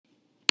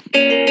Welcome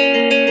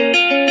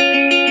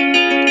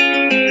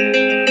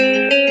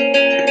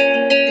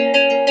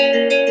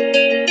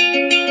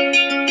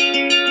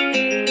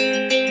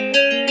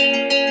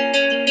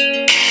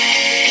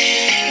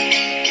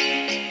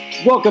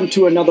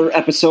to another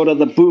episode of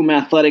the Boom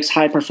Athletics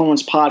High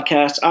Performance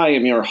Podcast. I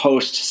am your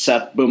host,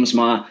 Seth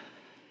Boomsma.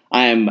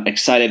 I am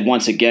excited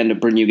once again to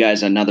bring you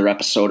guys another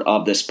episode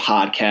of this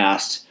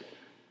podcast.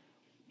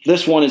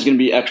 This one is going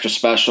to be extra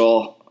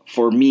special.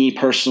 For me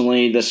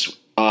personally, this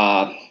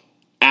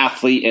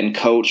athlete and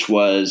coach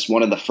was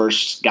one of the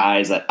first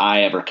guys that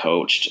I ever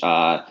coached.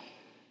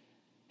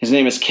 His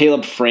name is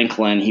Caleb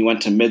Franklin. He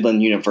went to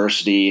Midland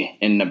University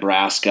in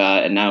Nebraska,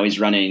 and now he's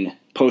running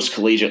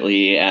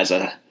post-collegiately as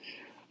a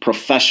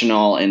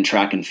professional in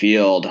track and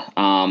field.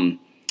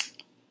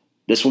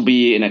 This will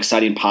be an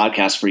exciting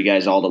podcast for you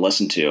guys all to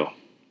listen to.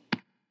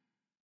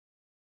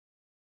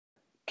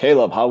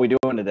 Caleb, how are we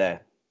doing today?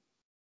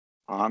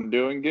 I'm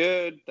doing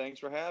good. Thanks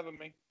for having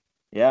me.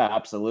 Yeah,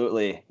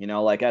 absolutely. You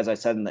know, like as I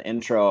said in the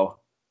intro,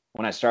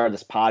 when I started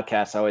this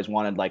podcast, I always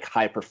wanted like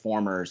high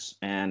performers,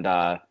 and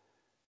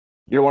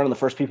you're one of the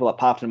first people that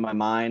popped in my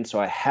mind,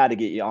 so I had to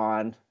get you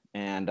on,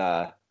 and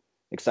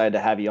excited to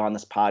have you on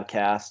this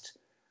podcast.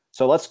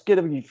 So let's give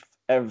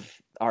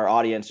our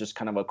audience just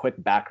kind of a quick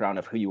background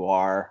of who you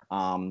are.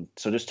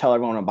 So just tell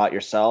everyone about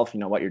yourself, you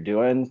know, what you're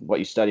doing, what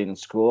you studied in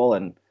school,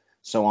 and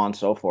so on and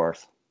so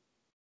forth.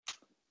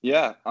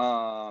 Yeah.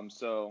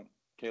 So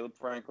Caleb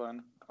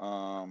Franklin.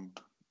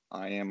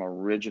 I am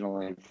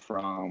originally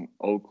from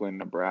Oakland,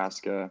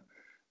 Nebraska.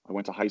 I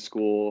went to high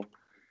school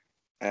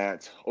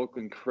at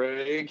Oakland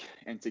Craig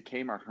and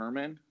Takema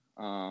Herman.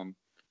 My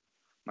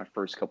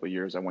first couple of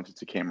years, I went to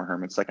Takema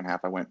Herman. Second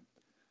half, I went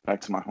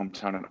back to my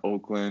hometown in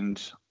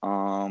Oakland.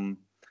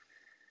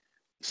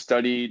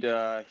 Studied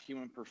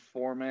human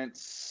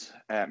performance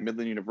at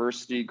Midland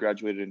University,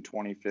 graduated in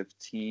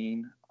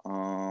 2015.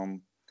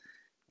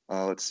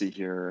 Let's see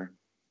here.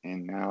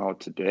 And now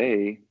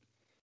today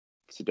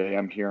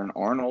I'm here in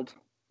Arnold,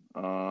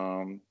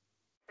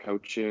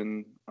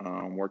 coaching,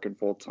 working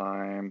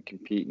full-time,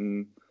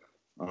 competing,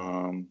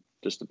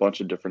 just a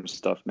bunch of different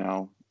stuff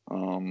now.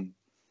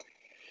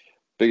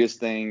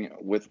 Biggest thing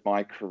with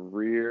my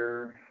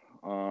career,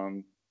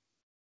 I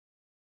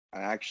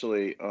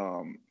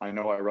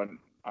know I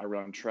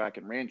run track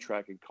and ran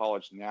track in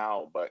college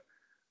now, but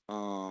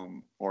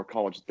or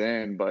college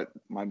then, but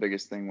my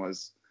biggest thing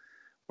was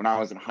when I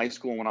was in high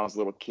school and when I was a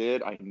little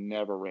kid, I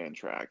never ran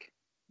track.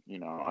 You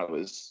know, I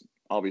was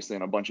obviously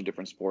in a bunch of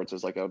different sports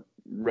as like a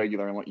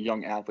regular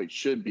young athlete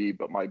should be,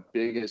 but my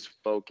biggest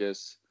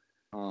focus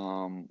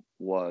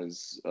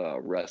was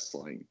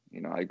wrestling.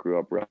 You know, I grew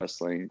up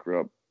wrestling, grew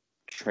up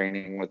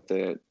training with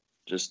it,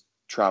 just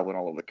traveling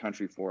all over the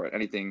country for it.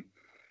 Anything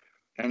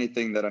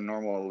that a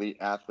normal elite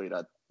athlete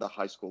at the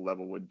high school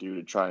level would do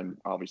to try and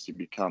obviously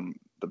become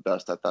the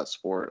best at that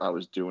sport, I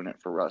was doing it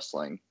for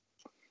wrestling.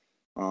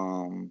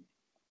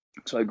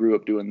 So I grew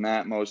up doing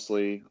that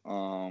mostly.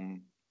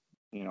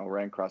 You know,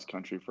 ran cross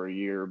country for a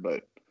year,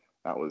 but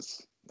that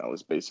was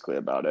basically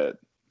about it.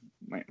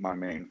 My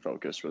main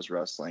focus was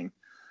wrestling.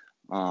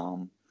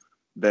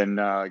 Then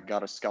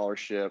got a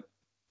scholarship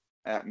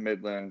at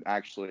Midland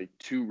actually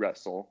to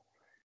wrestle.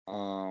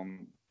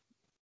 Made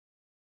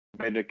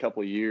it a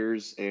couple of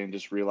years and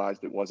just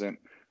realized it wasn't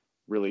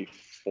really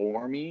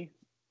for me.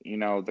 You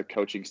know, the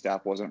coaching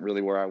staff wasn't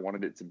really where I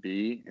wanted it to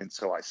be, and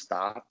so I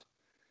stopped.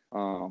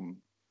 And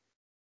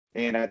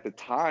at the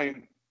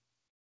time,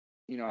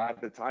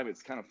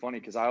 it's kind of funny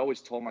because I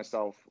always told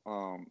myself,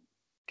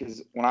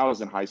 because when I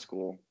was in high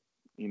school,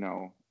 you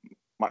know,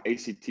 my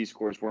ACT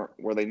scores weren't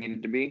where they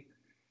needed to be.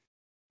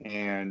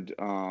 And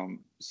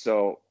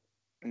so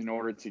in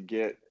order to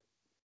get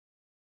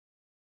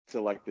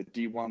to like the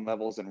D1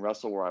 levels and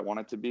wrestle where I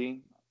wanted to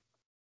be,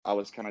 I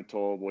was kind of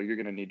told, well, you're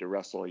going to need to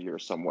wrestle a year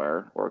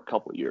somewhere or a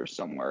couple of years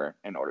somewhere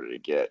in order to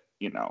get,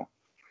 you know,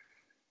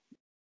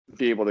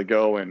 be able to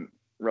go and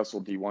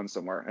wrestle D1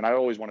 somewhere. And I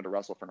always wanted to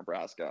wrestle for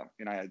Nebraska.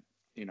 And I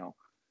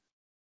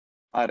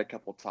had a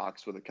couple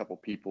talks with a couple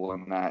people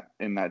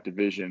in that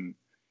division.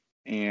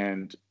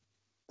 And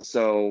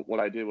so what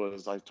I did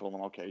was I told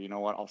them, okay, you know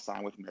what? I'll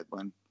sign with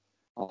Midland.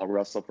 I'll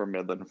wrestle for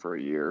Midland for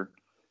a year,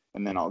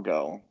 and then I'll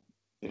go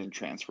and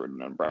transfer to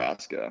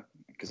Nebraska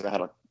because I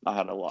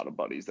had a lot of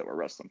buddies that were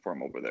wrestling for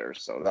him over there.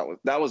 So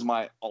that was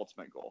my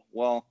ultimate goal.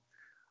 Well,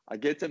 I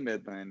get to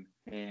Midland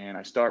and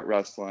I start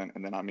wrestling,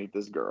 and then I meet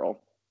this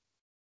girl,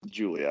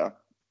 Julia.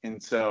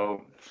 And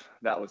so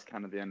that was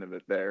kind of the end of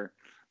it there.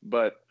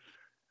 But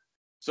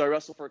so I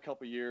wrestled for a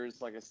couple of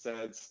years, like I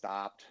said,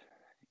 stopped.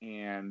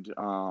 And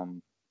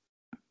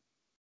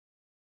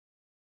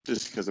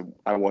just because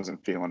I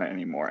wasn't feeling it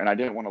anymore. And I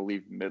didn't want to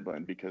leave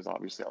Midland because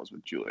obviously I was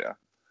with Julia.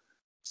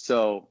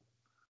 So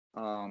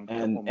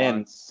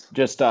and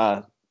just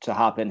to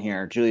hop in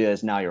here, Julia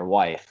is now your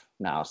wife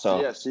now.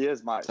 So yeah, she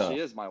is my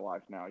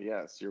wife now.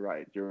 Yes, you're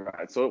right.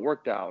 So it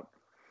worked out.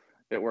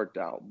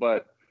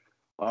 But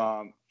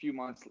a few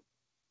months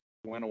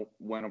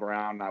went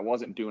around and I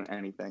wasn't doing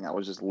anything. I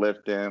was just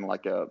lifting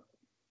like a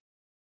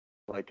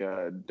like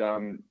a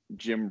dumb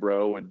gym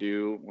bro would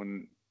do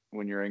when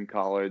you're in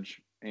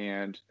college.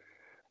 And,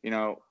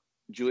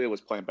 Julia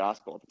was playing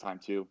basketball at the time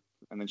too.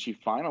 And then she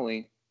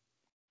finally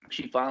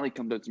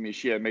comes up to me.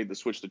 She had made the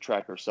switch to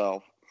track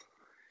herself.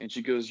 And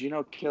she goes,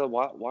 Caleb,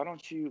 why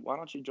don't you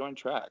join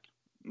track?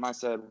 And I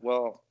said,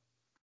 well,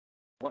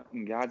 what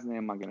in God's name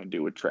am I going to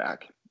do with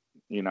track?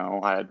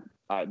 I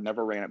had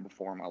never ran it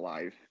before in my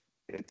life.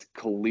 It's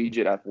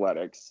collegiate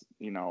athletics.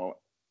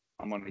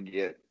 I'm going to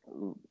get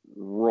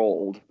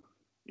rolled,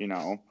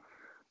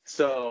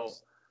 So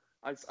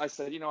I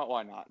said,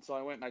 why not? So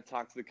I went and I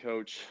talked to the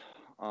coach,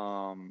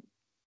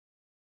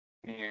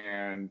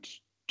 and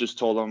just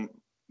told him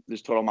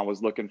I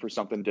was looking for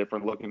something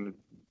different, looking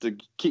to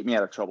keep me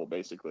out of trouble,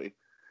 basically.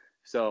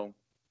 So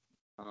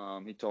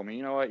he told me,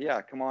 you know what?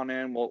 Yeah, come on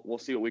in. We'll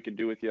see what we can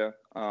do with you.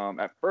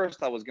 At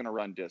first, I was going to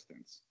run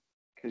distance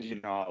because,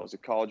 I was a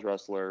college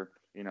wrestler.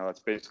 That's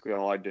basically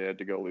all I did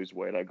to go lose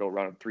weight. I'd go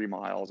run 3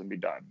 miles and be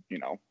done,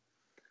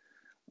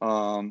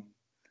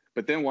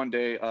 But then one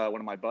day, one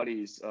of my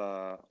buddies,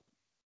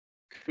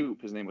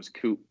 Coop, his name was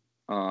Coop,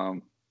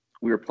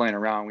 we were playing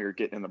around. We were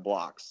getting in the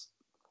blocks.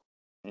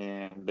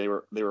 And they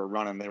were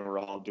running. They were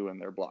all doing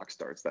their block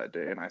starts that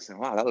day. And I said,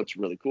 wow, that looks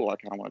really cool. I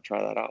kind of want to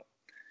try that out.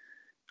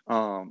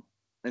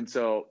 And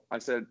so I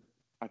said,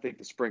 I think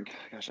the sprint,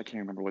 gosh, I can't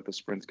remember what the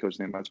sprint's coach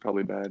name. That's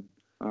probably bad.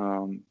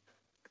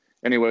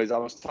 Anyways, I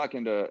was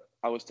talking to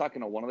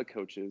one of the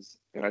coaches,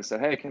 and I said,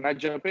 hey, can I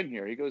jump in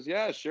here? He goes,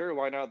 yeah, sure.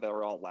 Why not? They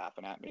were all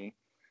laughing at me.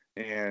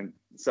 And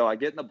so I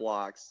get in the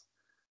blocks.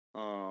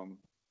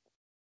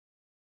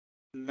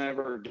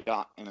 Never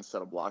got in a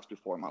set of blocks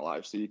before in my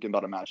life. So you can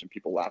about imagine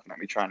people laughing at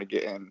me trying to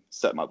get in,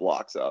 set my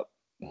blocks up.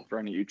 For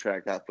any of you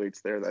track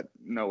athletes there that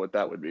know what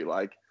that would be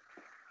like.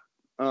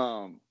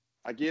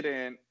 I get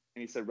in, and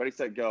he said, ready,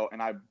 set, go.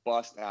 And I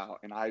bust out,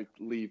 and I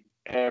leave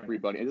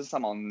everybody. And this is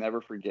something I'll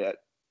never forget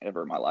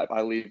ever in my life.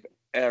 I leave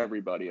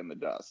everybody in the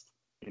dust,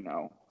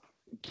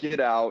 get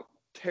out,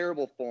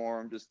 terrible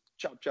form, just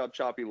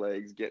choppy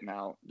legs, getting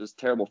out, just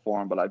terrible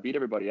form. But I beat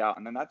everybody out.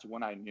 And then that's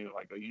when I knew,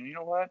 I go, you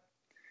know what?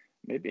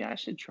 Maybe I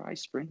should try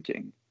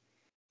sprinting.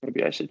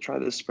 Maybe I should try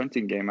this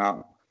sprinting game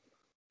out.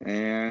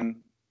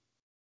 And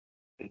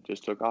it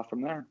just took off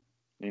from there.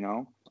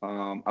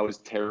 I was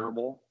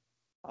terrible.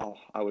 Oh,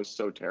 I was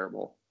so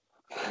terrible.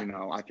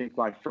 I think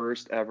my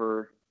first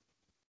ever.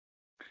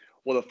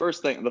 Well, the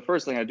first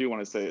thing I do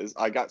want to say is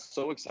I got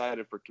so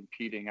excited for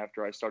competing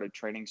after I started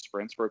training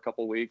sprints for a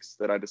couple of weeks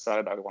that I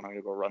decided I wanted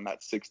to go run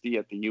that 60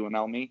 at the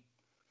UNL meet.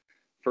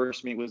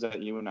 First meet was at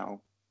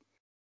UNL.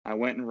 I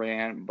went and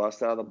ran,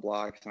 busted out of the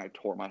blocks, and I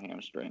tore my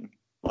hamstring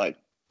like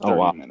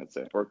 30 minutes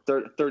in, or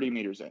 30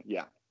 meters in.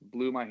 Yeah,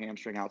 blew my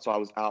hamstring out, so I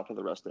was out for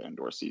the rest of the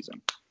indoor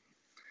season.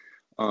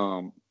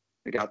 I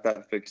got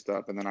that fixed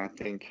up, and then I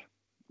think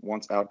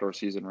once outdoor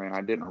season ran,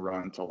 I didn't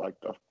run until like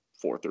the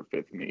 4th or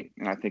 5th meet,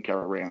 and I think I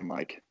ran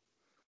like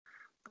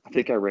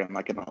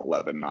an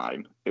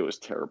 11:9. It was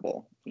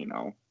terrible,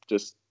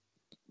 just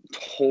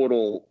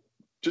total.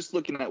 Just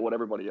looking at what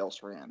everybody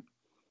else ran.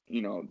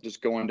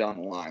 Just going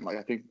down the line. Like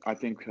I think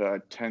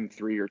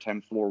 10-3 or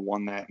 10-4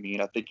 won that meet.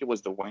 I think it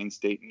was the Wayne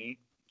State meet.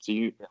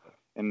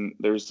 And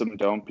there's some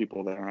dome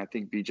people there. And I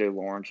think BJ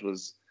Lawrence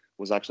was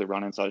actually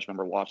running. So I just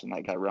remember watching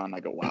that guy run.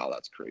 I go, wow,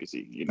 that's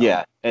crazy.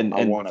 Yeah.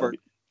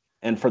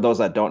 And for those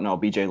that don't know,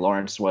 BJ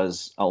Lawrence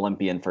was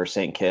Olympian for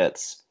St.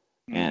 Kitts.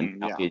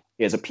 And he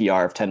has a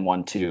PR of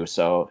 10-1-2.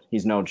 So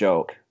he's no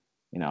joke.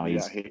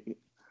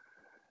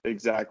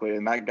 Exactly.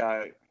 And that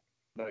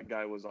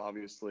guy was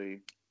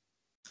obviously,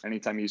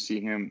 anytime you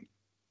see him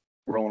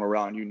rolling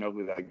around, you know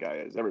who that guy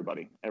is.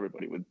 Everybody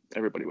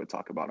would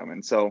talk about him.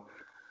 And so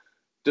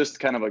just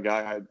kind of a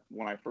guy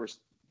when I first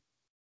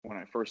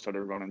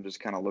started running, just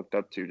kind of looked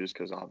up to, just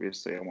because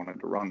obviously I wanted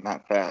to run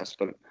that fast.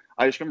 But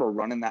I just remember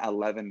running that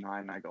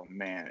 11:9. I go,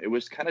 man, it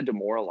was kind of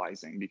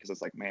demoralizing because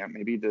it's like, man,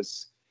 maybe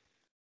this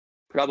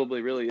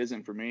probably really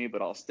isn't for me,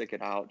 but I'll stick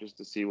it out just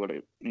to see what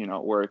it,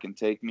 where it can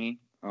take me.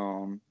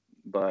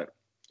 But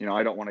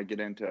I don't want to get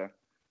into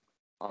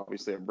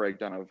obviously a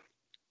breakdown of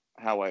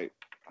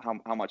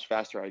how much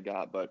faster I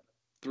got, but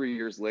 3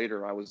 years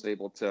later, I was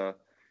able to,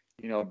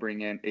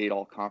 bring in 8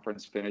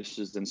 all-conference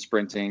finishes in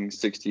sprinting,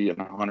 60 and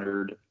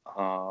 100.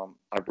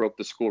 I broke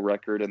the school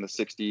record in the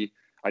 60.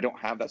 I don't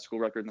have that school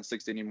record in the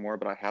 60 anymore,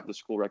 but I have the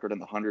school record in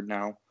the 100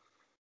 now.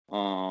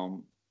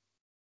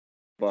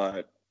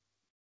 But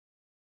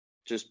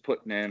just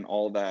putting in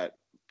all that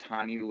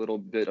tiny little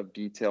bit of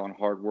detail and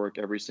hard work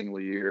every single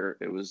year,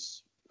 it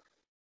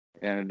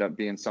ended up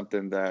being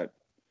something that,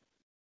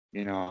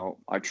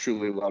 I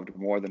truly loved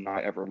more than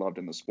I ever loved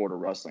in the sport of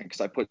wrestling,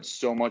 because I put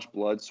so much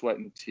blood, sweat,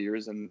 and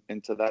tears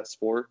into that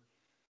sport.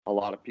 A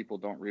lot of people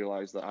don't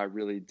realize that I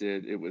really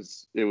did. It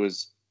was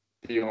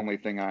the only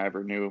thing I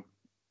ever knew.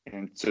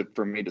 And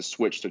for me to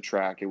switch to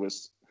track, it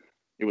was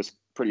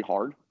pretty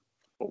hard.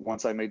 But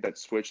once I made that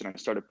switch and I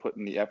started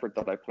putting the effort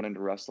that I put into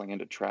wrestling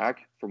into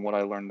track, from what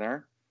I learned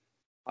there,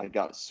 I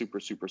got super,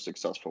 super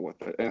successful with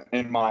it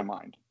in my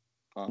mind.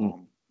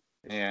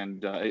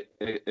 And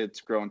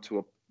it's grown to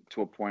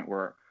a point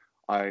where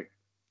I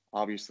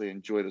obviously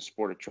enjoy the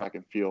sport of track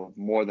and field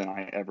more than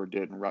I ever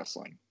did in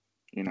wrestling,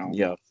 you know?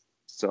 Yeah.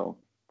 So,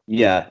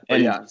 yeah.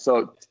 And yeah,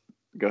 so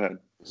go ahead.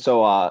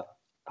 So,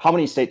 how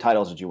many state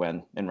titles did you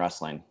win in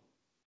wrestling?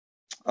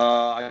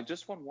 I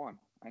just won one,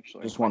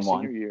 actually. Just won senior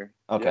one? year.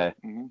 Okay.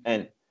 Yeah. Mm-hmm.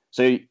 And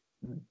so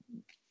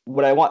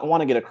what I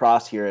want to get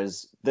across here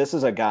is this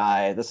is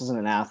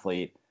an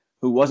athlete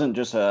who wasn't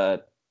just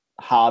a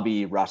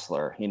hobby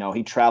wrestler. You know,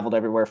 he traveled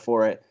everywhere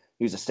for it.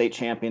 He was a state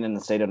champion in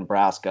the state of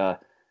Nebraska,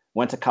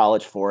 went to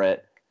college for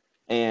it.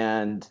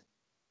 And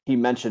he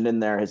mentioned in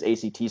there his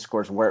ACT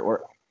scores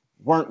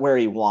weren't where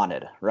he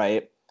wanted,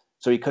 right?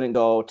 So he couldn't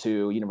go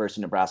to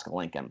University of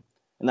Nebraska-Lincoln.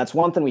 And that's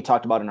one thing we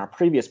talked about in our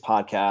previous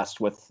podcast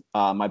with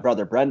my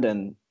brother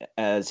Brendan,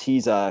 as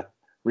he's a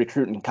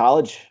recruiting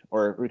college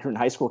or recruiting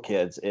high school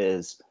kids,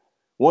 is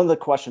one of the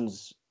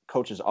questions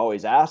coaches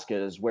always ask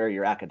is where are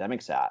your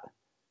academics at?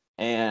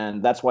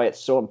 And that's why it's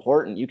so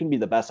important. You can be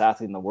the best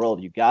athlete in the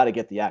world. You got to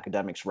get the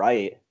academics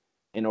right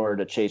in order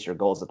to chase your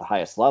goals at the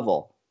highest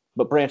level.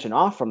 But branching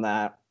off from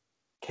that,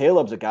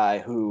 Caleb's a guy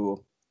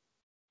who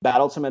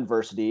battled some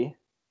adversity,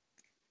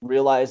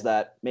 realized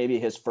that maybe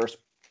his first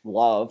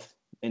love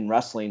in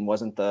wrestling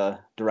wasn't the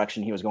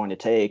direction he was going to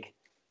take,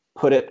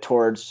 put it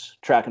towards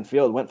track and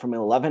field, went from an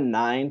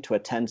 11.9 to a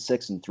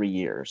 10.6 in 3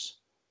 years.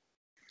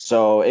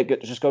 So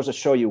it just goes to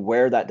show you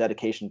where that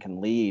dedication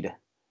can lead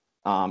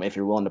if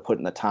you're willing to put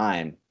in the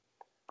time.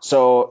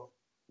 So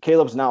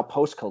Caleb's now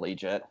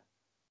post-collegiate.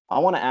 I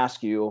want to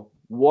ask you,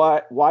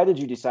 why did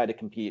you decide to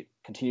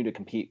continue to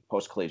compete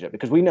post-collegiate?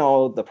 Because we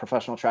know the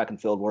professional track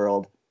and field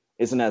world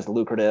isn't as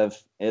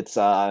lucrative. It's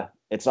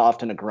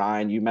often a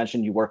grind. You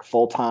mentioned you work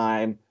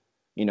full-time.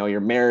 You know, you're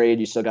married.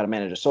 You still got to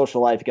manage a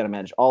social life. You got to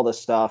manage all this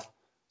stuff.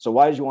 So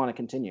why did you want to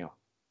continue?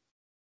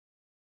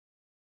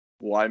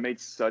 Well, I made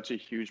such a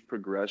huge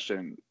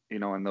progression, you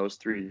know, in those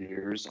 3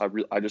 years.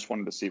 I just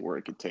wanted to see where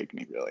it could take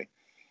me, really.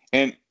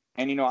 And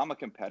you know, I'm a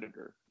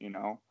competitor. You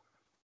know,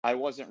 I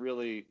wasn't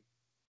really.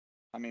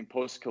 I mean,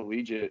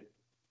 post-collegiate,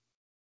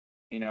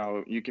 you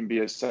know, you can be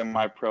a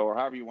semi-pro or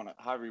however you want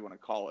to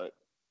call it.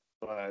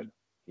 But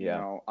you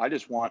know, I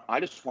just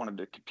wanted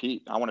to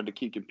compete. I wanted to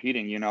keep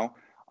competing. You know,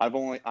 I've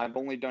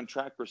only done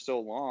track for so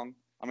long.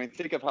 I mean,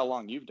 think of how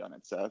long you've done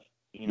it, Seth.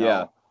 You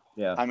know,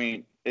 yeah. I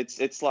mean,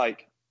 it's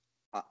like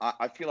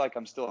I feel like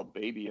I'm still a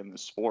baby in the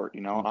sport.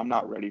 You know, I'm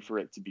not ready for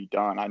it to be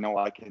done. I know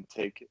I can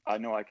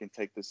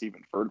take this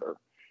even further.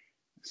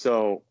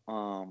 So,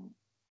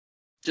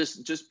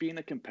 just being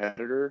a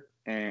competitor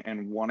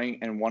and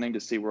wanting to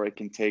see where it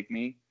can take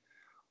me,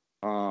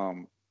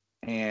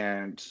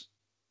 and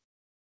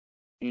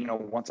you know,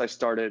 once I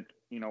started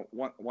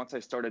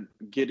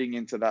getting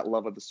into that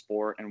love of the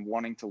sport and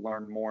wanting to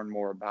learn more and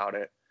more about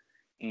it,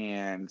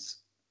 and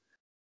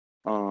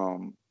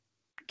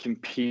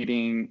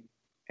competing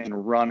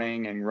and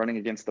running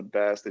against the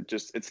best,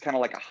 it's kind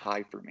of like a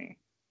high for me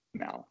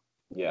now.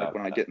 Yeah. Like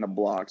when I get in the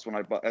blocks,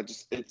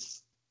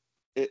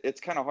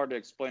 it's kind of hard to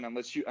explain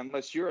unless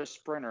you're a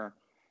sprinter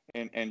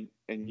and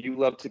you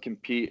love to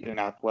compete in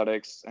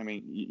athletics. I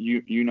mean,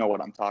 you know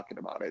what I'm talking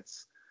about.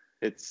 It's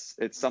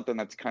something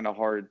that's kind of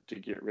hard to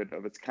get rid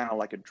of. It's kind of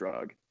like a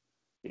drug,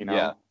 you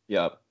know?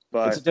 Yeah.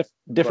 But it's a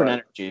different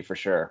energy for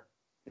sure.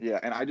 Yeah.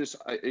 And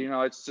you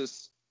know, it's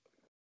just,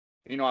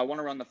 you know, I want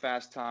to run the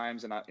fast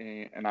times and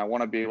I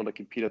want to be able to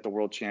compete at the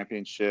world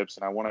championships,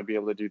 and I want to be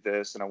able to do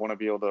this, and I want to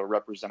be able to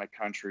represent a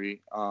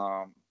country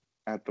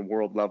at the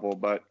world level.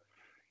 But,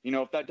 you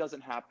know, if that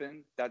doesn't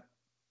happen,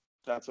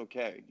 that's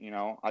okay. You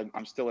know,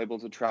 I'm still able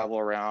to travel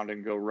around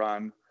and go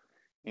run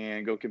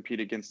and go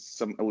compete against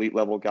some elite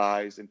level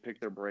guys and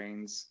pick their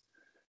brains.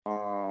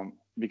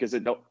 Because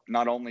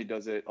not only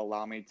does it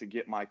allow me to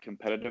get my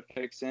competitive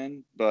fix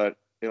in, but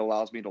it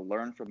allows me to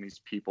learn from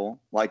these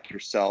people like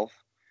yourself.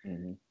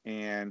 Mm-hmm.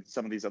 And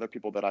some of these other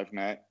people that I've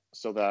met,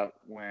 so that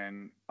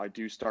when I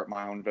do start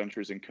my own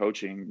ventures in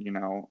coaching, you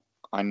know,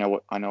 I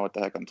know what the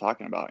heck I'm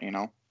talking about, you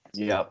know?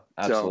 Yeah,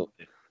 absolutely.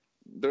 So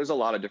there's a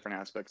lot of different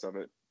aspects of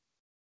it.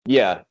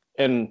 Yeah.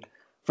 And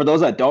for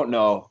those that don't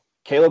know,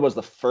 Caleb was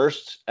the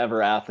first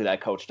ever athlete I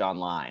coached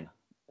online.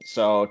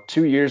 So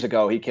 2 years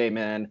ago, he came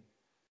in,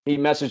 he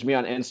messaged me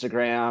on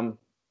Instagram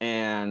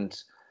and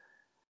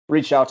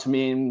reached out to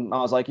me. And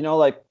I was like, you know,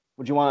 like,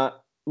 would you want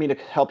me to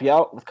help you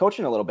out with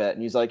coaching a little bit?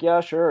 And he's like,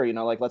 yeah, sure. You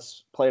know, like,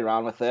 let's play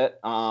around with it.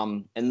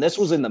 And this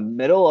was in the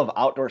middle of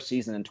outdoor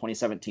season in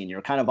 2017. You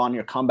were kind of on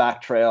your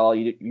comeback trail.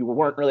 You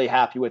weren't really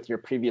happy with your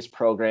previous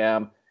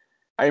program.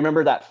 I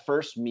remember that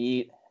first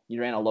meet,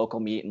 you ran a local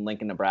meet in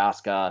Lincoln,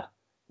 Nebraska,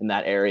 in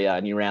that area.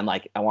 And you ran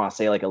like, I want to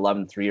say like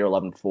 11.3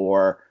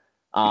 or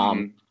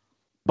 11.4.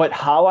 But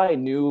how I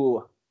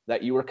knew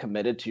that you were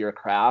committed to your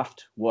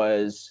craft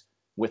was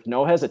with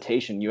no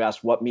hesitation. You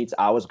asked what meets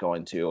I was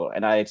going to,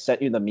 and I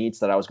sent you the meets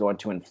that I was going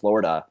to in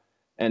Florida.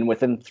 And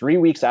within 3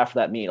 weeks after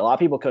that meet, a lot of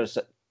people could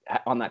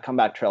have on that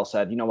comeback trail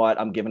said, you know what,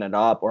 I'm giving it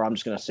up, or I'm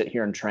just going to sit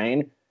here and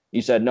train.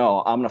 You said,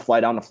 no, I'm going to fly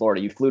down to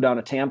Florida. You flew down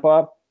to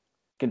Tampa,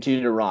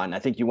 continue to run. I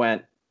think you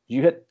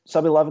hit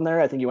sub 11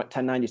 there. I think you went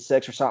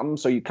 10.96 or something.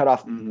 So you cut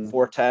off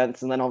 4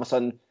 tenths. And then all of a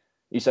sudden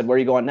you said, where are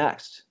you going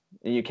next?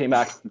 and you came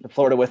back to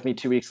Florida with me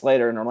 2 weeks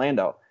later in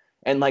Orlando.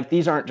 And like,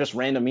 these aren't just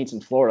random meets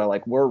in Florida.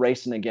 Like, we're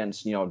racing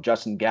against, you know,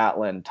 Justin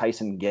Gatlin,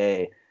 Tyson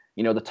Gay,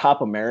 you know, the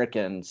top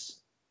Americans,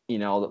 you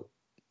know,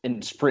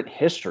 in sprint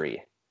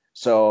history.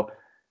 So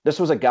this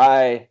was a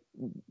guy,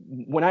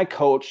 when I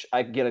coach,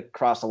 I get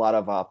across a lot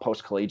of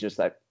post collegiates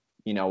that,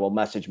 you know, will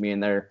message me,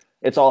 and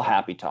it's all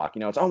happy talk. You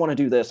know, it's, I want to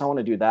do this, I want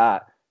to do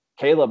that.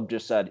 Caleb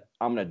just said,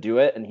 I'm going to do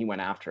it. And he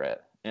went after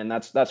it. And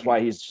that's why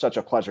he's such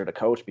a pleasure to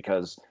coach,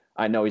 because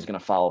I know he's going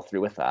to follow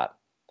through with that.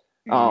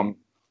 Mm-hmm.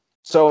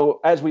 So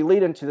as we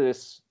lead into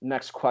this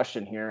next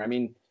question here, I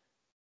mean,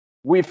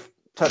 we've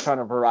touched on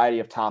a variety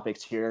of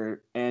topics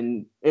here,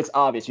 and it's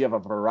obvious you have a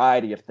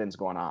variety of things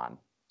going on.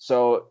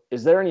 So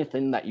is there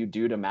anything that you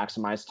do to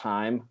maximize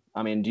time?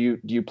 I mean, do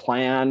you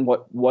plan?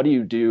 What do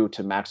you do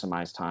to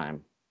maximize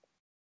time?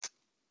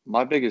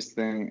 My biggest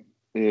thing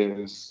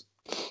is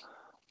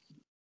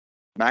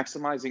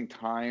maximizing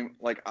time.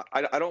 Like,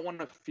 I don't want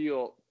to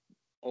feel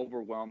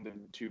overwhelmed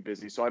and too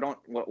busy. So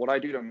what I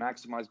do to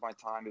maximize my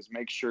time is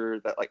make sure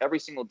that, like, every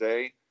single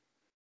day,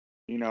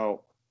 you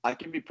know, I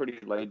can be pretty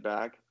laid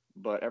back,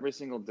 but every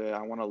single day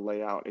I want to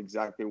lay out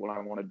exactly what I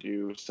want to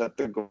do, set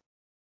the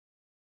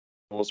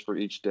goals for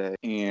each day.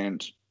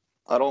 And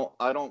I don't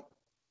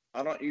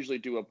usually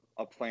do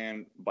a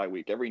plan by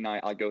week. Every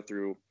night I go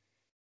through,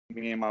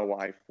 me and my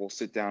wife will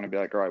sit down and be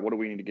like, all right, what do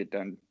we need to get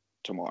done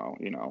tomorrow?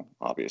 You know,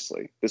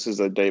 obviously this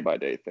is a day by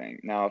day thing.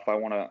 Now, if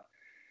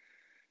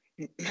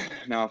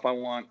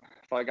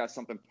I got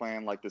something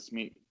planned, like this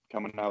meet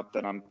coming up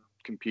that I'm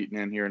competing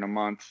in here in a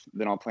month,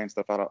 then I'll plan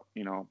stuff out,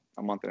 you know,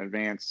 a month in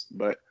advance.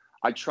 But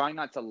I try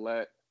not to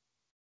let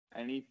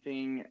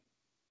anything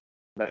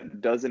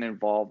that doesn't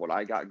involve what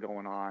I got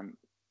going on,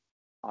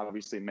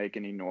 obviously, make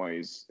any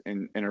noise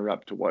and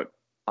interrupt to what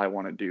I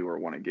want to do or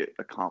want to get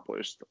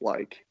accomplished.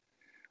 Like,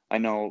 I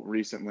know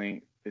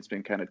recently it's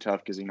been kind of tough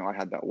because, you know, I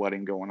had that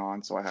wedding going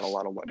on. So I had a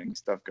lot of wedding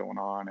stuff going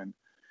on, and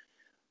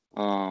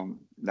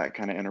that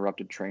kind of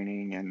interrupted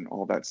training and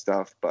all that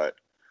stuff. But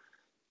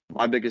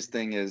my biggest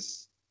thing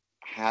is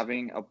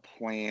having a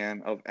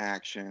plan of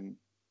action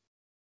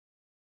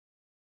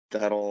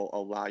that'll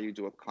allow you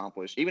to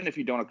accomplish, even if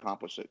you don't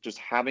accomplish it, just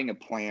having a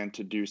plan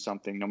to do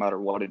something, no matter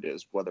what it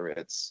is, whether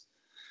it's,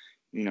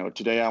 you know,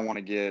 today I want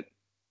to get,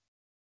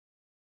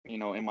 you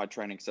know, in my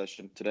training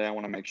session, today I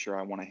want to make sure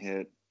I want to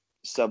hit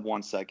sub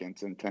 1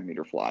 second in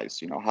 10-meter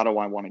flies. You know, how do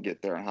I want to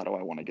get there, and how do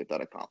I want to get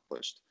that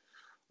accomplished?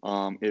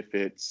 If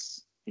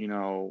it's, you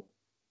know,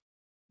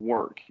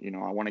 work, you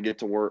know, I want to get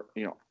to work,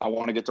 you know, I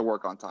want to get to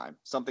work on time.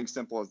 Something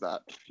simple as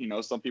that. You know,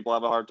 some people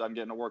have a hard time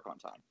getting to work on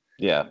time.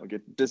 Yeah.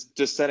 Just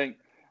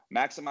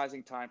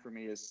maximizing time for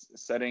me is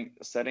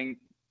setting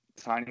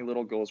tiny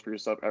little goals for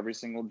yourself every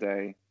single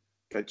day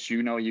that,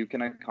 you know, you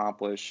can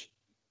accomplish.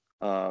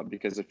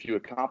 Because if you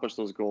accomplish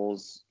those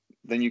goals,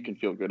 then you can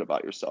feel good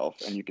about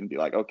yourself, and you can be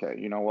like, okay,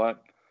 you know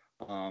what?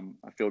 I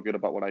feel good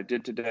about what I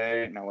did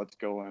today. Now let's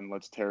go and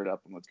let's tear it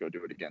up and let's go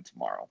do it again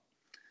tomorrow.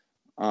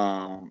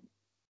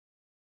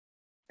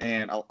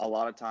 And a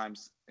lot of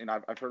times, and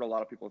I've heard a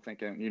lot of people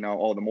thinking, you know,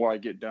 oh, the more I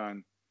get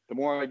done,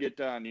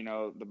 you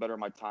know, the better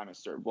my time is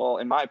served. Well,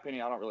 in my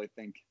opinion, I don't really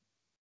think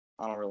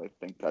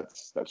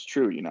that's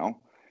true. You know,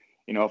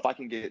 if I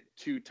can get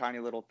 2 tiny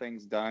little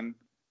things done,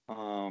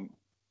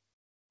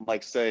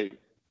 like today,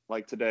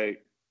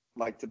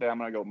 I'm going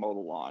to go mow the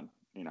lawn,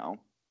 you know,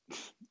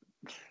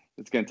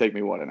 it's going to take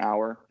me an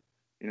hour.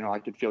 You know, I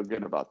could feel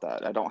good about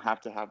that. I don't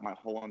have to have my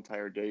whole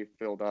entire day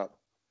filled up,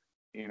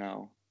 you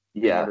know,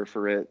 in order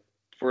for it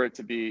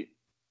to be,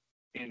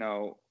 you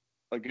know,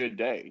 a good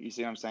day. You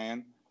see what I'm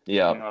saying?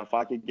 Yeah. You know, if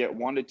I could get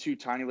 1 to 2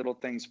 tiny little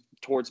things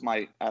towards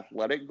my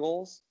athletic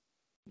goals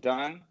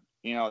done,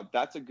 you know,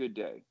 that's a good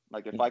day.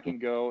 Like, if I can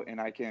go and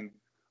I can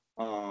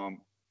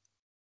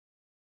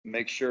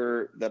make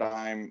sure that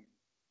I'm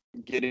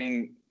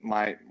getting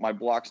my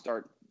block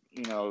start,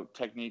 you know,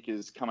 technique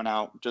is coming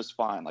out just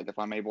fine. Like, if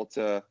I'm able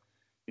to,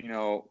 you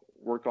know,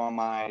 work on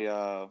my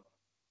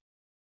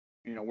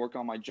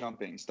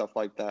jumping, stuff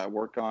like that,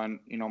 work on,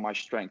 you know, my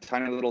strength,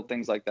 tiny little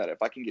things like that.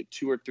 If I can get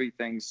 2 or 3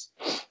 things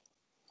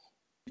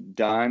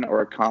done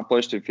or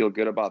accomplished and feel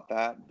good about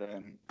that,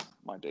 then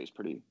my day's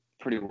pretty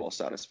well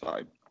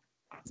satisfied.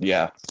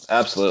 Yeah,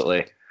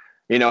 absolutely.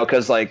 You know,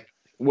 because like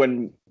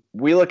when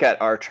we look at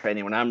our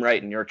training, when I'm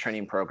writing your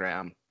training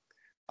program,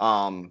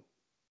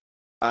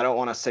 I don't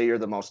want to say you're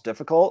the most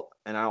difficult,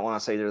 and I don't want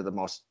to say you're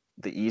the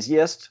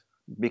easiest,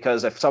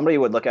 because if somebody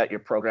would look at your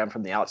program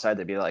from the outside,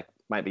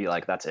 might be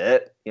like, that's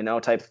it, you know,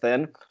 type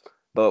thing.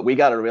 But we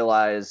got to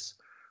realize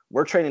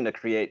we're training to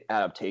create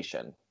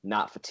adaptation,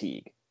 not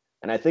fatigue.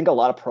 And I think a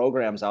lot of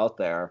programs out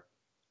there,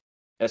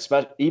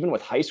 especially even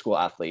with high school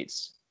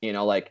athletes, you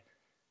know, like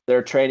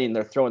they're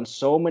throwing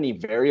so many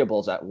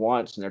variables at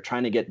once, and they're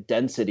trying to get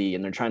density,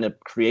 and they're trying to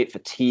create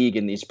fatigue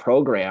in these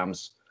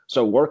programs.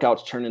 So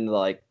workouts turn into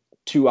like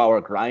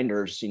 2-hour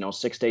grinders, you know,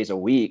 6 days a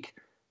week.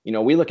 You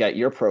know, we look at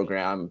your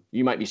program,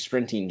 you might be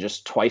sprinting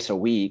just twice a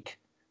week,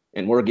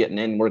 and we're getting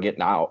in, we're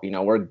getting out. You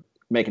know, we're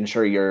making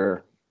sure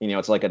you're, you know,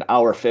 it's like an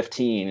hour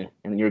 15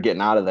 and you're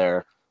getting out of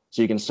there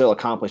so you can still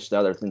accomplish the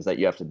other things that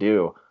you have to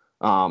do.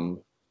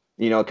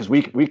 Because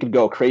we could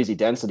go crazy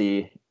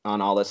density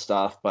on all this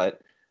stuff,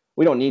 but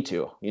we don't need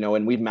to,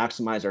 and we've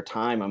maximized our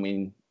time. I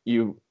mean,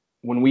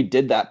 when we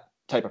did that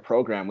type of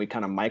program, we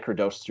kind of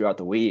microdosed throughout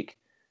the week,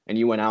 and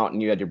you went out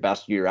and you had your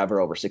best year ever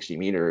over 60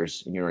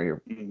 meters, and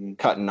you're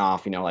cutting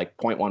off, like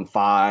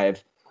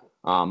 0.15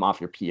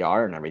 off your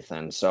PR and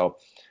everything. So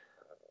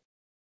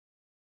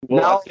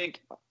well, now,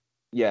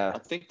 I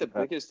think the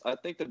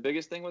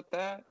biggest thing with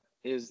that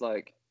is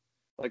like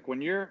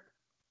when you're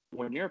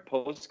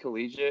post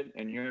collegiate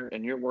and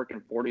you're working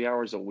 40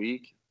 hours a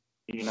week,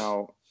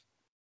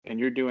 and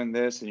you're doing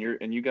this and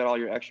you got all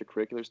your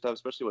extracurricular stuff,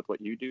 especially with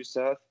what you do,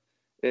 Seth,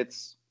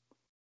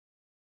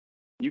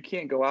 you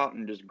can't go out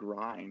and just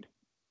grind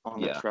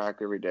on the track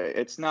every day.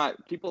 It's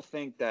not, people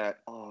think that,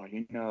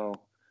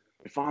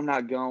 if I'm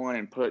not going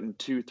and putting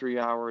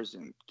 2-3 hours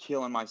and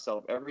killing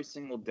myself every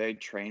single day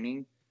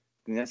training,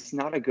 then that's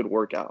not a good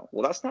workout.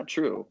 Well, that's not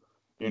true.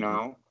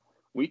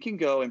 We can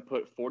go and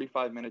put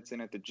 45 minutes in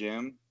at the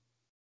gym,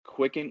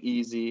 quick and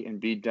easy, and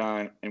be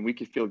done. And we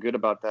can feel good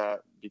about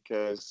that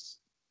because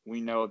we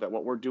know that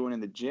what we're doing in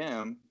the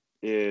gym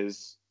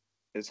is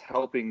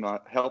helping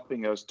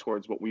us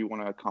towards what we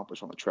want to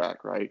accomplish on the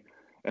track, right?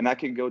 And that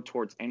can go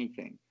towards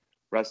anything: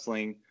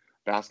 wrestling,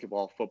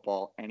 basketball,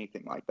 football,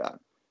 anything like that.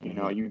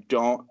 You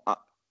don't.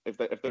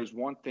 If there's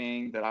one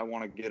thing that I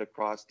want to get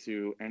across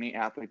to any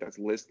athlete that's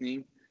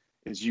listening,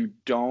 is you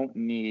don't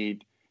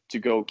need to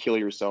go kill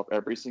yourself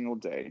every single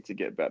day to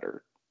get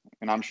better.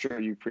 And I'm sure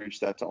you preach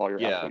that to all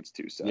your athletes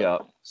too.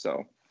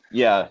 So,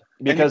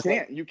 because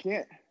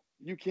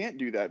you can't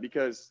do that,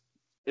 because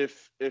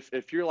if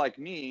you're like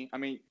me,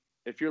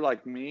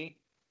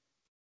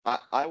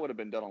 I would have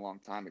been done a long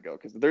time ago,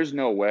 because there's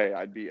no way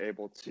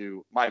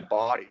my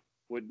body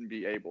wouldn't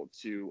be able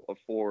to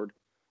afford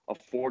a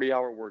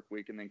 40-hour work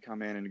week and then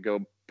come in and go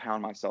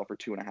pound myself for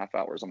 2.5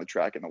 hours on the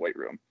track in the weight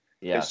room.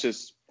 Yeah.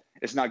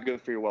 It's not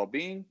good for your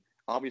well-being.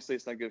 Obviously,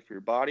 it's not good for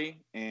your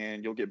body,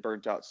 and you'll get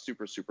burnt out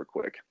super, super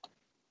quick.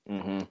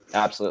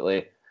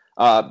 Absolutely.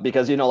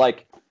 Because,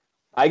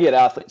 I get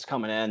athletes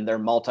coming in, they're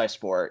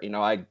multi-sport.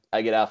 I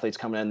get athletes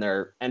coming in,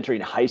 they're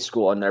entering high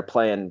school and they're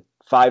playing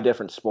 5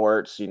 different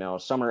sports,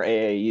 some are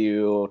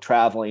AAU,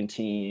 traveling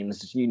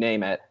teams, you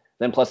name it.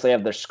 Then plus they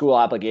have their school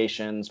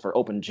obligations for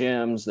open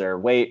gyms, their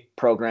weight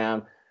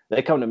program.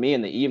 They come to me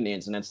in the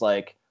evenings and it's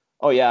like,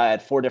 oh yeah, I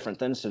had 4 different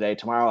thins today.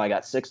 Tomorrow I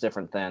got 6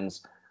 different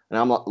thins. And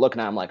I'm looking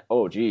at them like,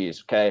 oh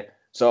geez, okay.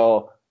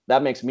 So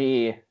that makes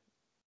me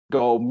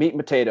go meat and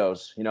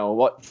potatoes.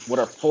 What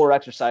are 4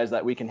 exercises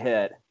that we can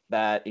hit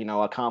that,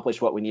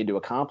 accomplish what we need to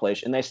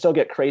accomplish? And they still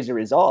get crazy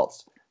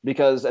results,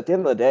 because at the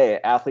end of the day,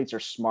 athletes are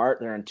smart,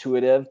 they're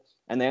intuitive,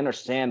 and they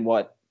understand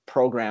what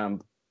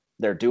program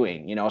they're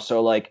doing,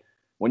 so like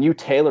when you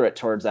tailor it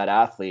towards that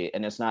athlete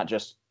and it's not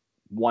just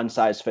one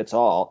size fits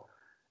all,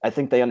 I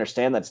think they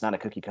understand that it's not a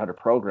cookie cutter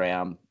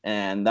program,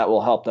 and that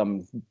will help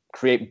them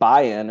create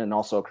buy-in and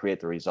also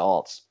create the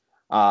results.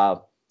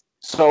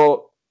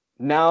 So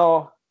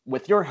now,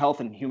 with your health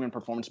and human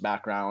performance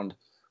background,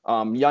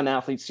 young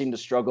athletes seem to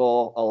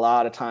struggle a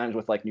lot of times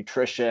with like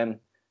nutrition.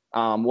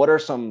 What are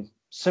some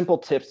simple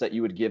tips that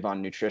you would give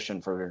on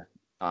nutrition for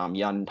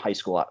young high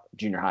school,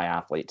 junior high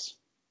athletes?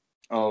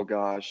 Oh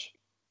gosh,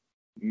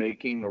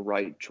 making the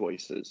right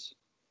choices.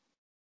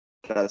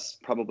 That's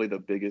probably the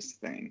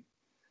biggest thing,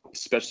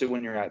 especially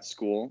when you're at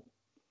school.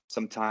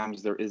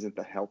 Sometimes there isn't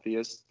the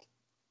healthiest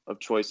of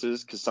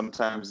choices, because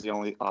sometimes the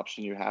only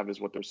option you have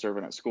is what they're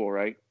serving at school,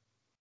 right?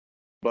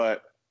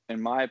 But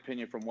in my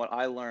opinion, from what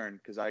I learned,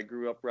 because I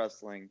grew up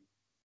wrestling,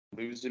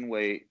 losing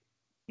weight,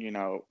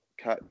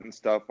 cutting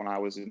stuff when I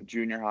was in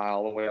junior high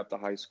all the way up to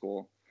high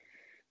school,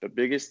 the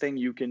biggest thing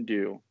you can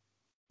do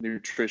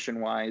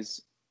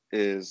nutrition-wise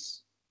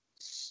is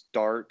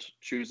start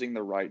choosing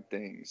the right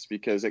things,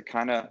 because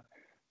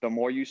the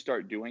more you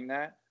start doing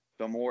that,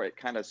 the more it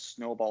kind of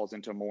snowballs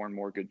into more and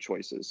more good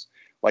choices.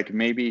 Like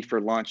maybe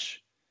for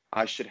lunch,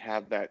 I should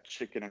have that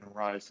chicken and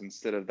rice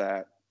instead of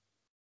that,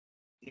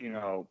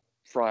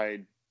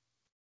 fried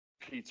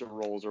pizza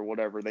rolls or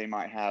whatever they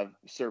might have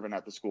serving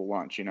at the school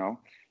lunch,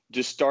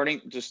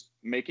 just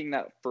making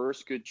that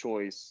first good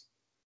choice,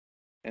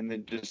 and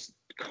then just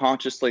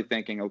consciously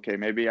thinking, okay,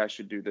 maybe I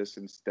should do this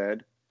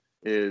instead,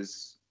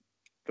 is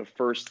the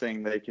first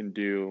thing they can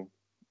do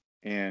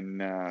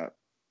in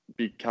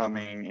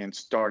becoming and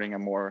starting a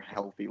more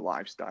healthy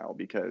lifestyle.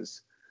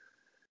 Because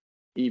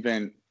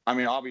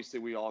obviously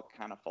we all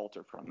kind of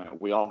falter from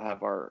it. We all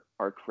have our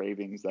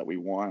cravings that we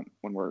want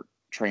when we're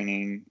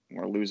training,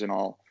 we're losing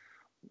all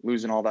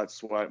that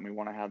sweat, and we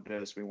want to have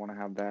this, we want to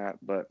have that.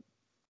 But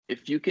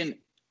if you can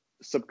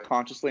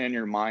subconsciously in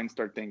your mind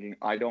start thinking,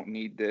 I don't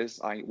need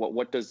this,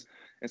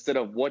 instead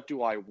of what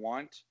do I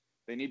want,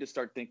 they need to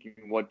start thinking,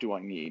 what do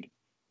I need?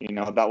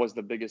 That was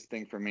the biggest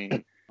thing for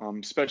me,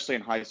 especially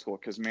in high school,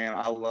 because man,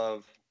 I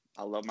love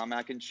my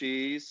mac and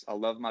cheese, I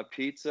love my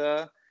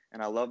pizza,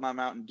 and I love my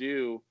Mountain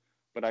Dew.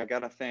 But I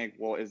gotta think,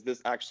 well, is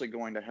this actually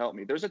going to help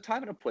me? There's a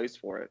time and a place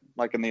for it,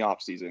 like in the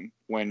off season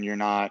when you're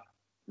not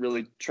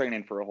really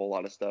training for a whole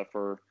lot of stuff,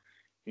 or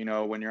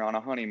when you're on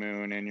a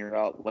honeymoon and you're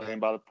out laying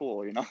by the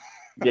pool,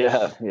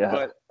 Yeah,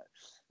 yeah,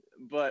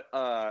 but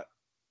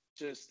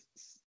just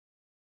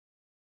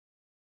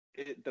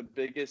the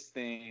biggest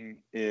thing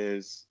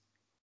is,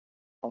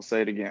 I'll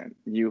say it again,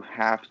 you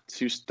have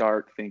to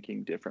start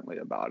thinking differently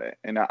about it.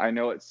 And I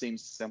know it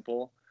seems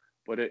simple,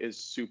 but it is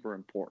super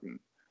important.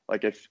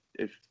 Like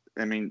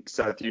I mean,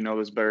 Seth, you know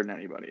this better than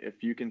anybody.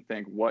 If you can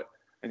think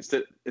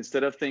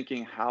instead of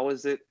thinking, how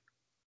is it,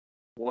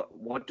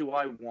 what do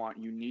I want?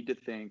 You need to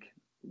think,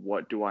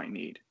 what do I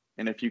need?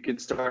 And if you can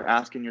start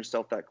asking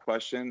yourself that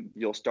question,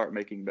 you'll start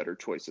making better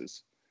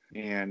choices.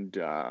 And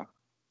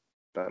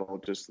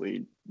that'll just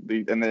lead.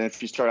 And then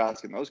if you start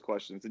asking those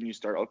questions, then you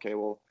start, okay,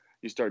 well,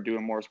 you start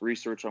doing more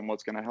research on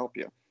what's going to help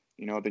you.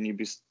 Then you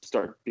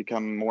start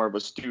becoming more of a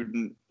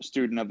student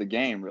of the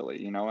game,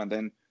 really. And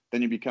then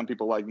you become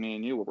people like me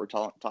and you, where we're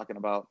talking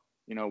about,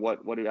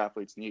 what do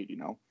athletes need,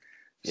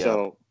 yeah,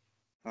 So,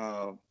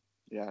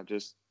 yeah,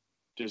 just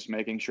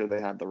making sure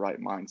they have the right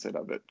mindset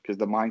of it, because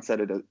the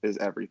mindset is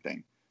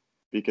everything.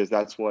 Because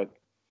that's what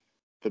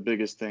the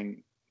biggest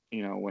thing,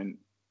 when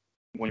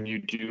you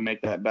do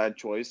make that bad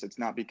choice, it's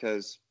not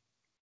because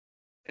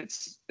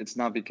it's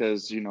not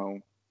because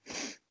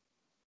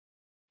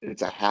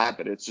it's a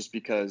habit. It's just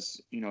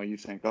because you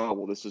think, oh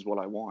well, this is what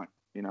I want.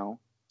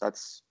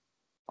 That's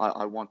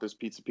I want this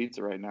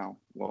pizza right now.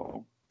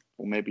 Well,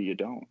 maybe you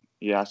don't.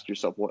 You ask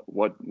yourself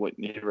what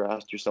you ever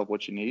asked yourself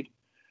what you need?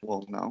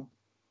 Well, no.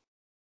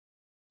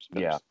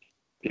 yeah,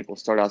 People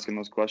start asking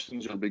those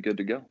questions, you'll be good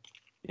to go.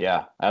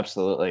 yeah,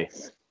 absolutely.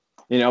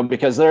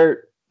 Because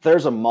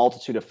there's a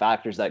multitude of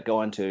factors that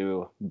go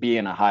into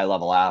being a high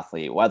level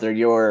athlete, whether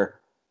you're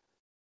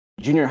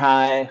junior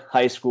high,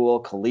 high school,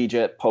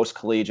 collegiate, post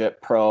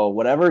collegiate, pro,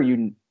 whatever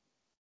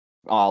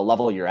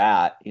level you're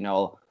at.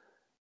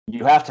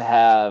 You have to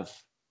have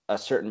a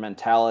certain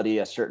mentality,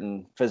 a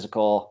certain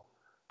physical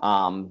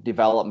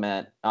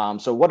development.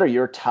 So what are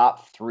your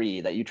top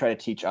 3 that you try to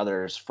teach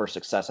others for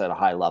success at a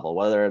high level,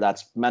 whether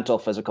that's mental,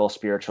 physical,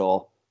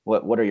 spiritual?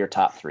 What are your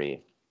top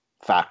 3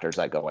 factors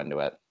that go into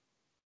it?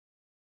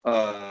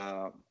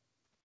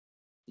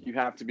 You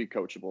have to be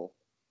coachable,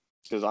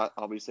 because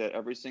obviously at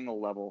every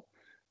single level,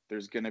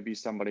 there's going to be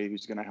somebody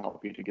who's going to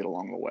help you to get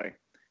along the way.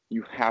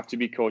 You have to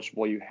be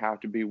coachable. You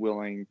have to be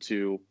willing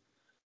to,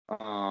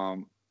 I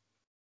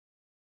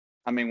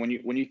mean,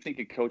 when you think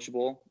of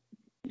coachable,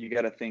 you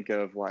got to think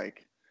of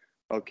like,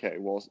 okay,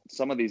 well,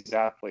 some of these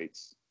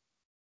athletes,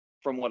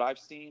 from what I've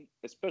seen,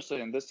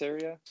 especially in this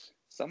area,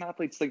 some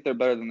athletes think they're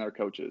better than their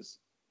coaches,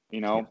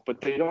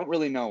 but they don't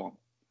really know them.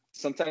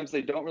 Sometimes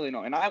they don't really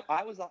know. And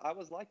I was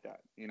like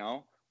that,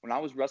 when I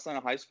was wrestling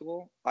in high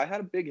school, I had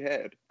a big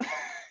head,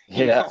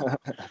 Yeah.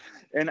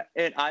 and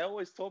I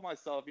always told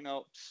myself,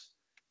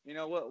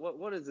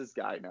 what does this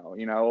guy know?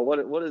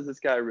 What does this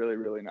guy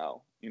really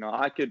know?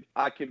 I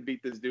could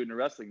beat this dude in a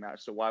wrestling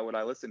match, so why would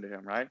I listen to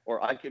him, right?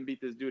 Or I can beat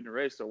this dude in a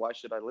race, so why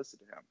should I listen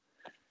to him?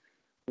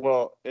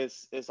 Well,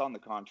 it's on the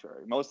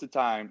contrary. Most of the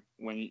time,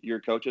 when your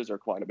coaches are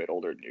quite a bit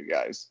older than you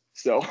guys,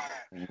 so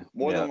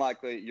more than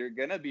likely you're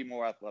gonna be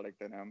more athletic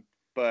than them,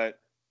 but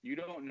you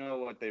don't know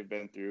what they've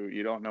been through.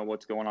 You don't know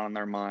what's going on in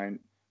their mind.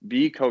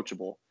 Be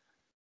coachable.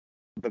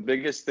 The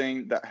biggest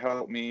thing that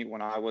helped me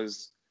when I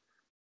was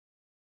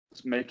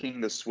making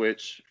the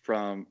switch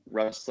from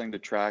wrestling to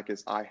track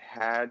is I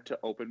had to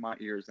open my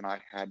ears and I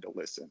had to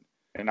listen,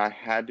 and I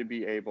had to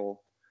be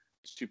able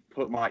to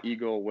put my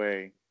ego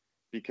away,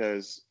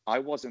 because I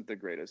wasn't the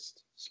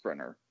greatest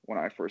sprinter when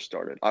I first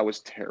started. I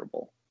was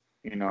terrible.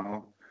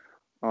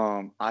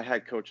 I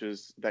had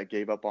coaches that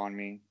gave up on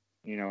me,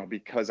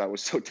 because I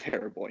was so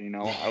terrible.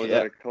 Yeah.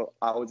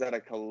 I was at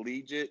a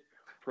collegiate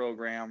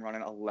program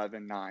running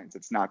 11.9s.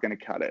 It's not going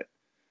to cut it.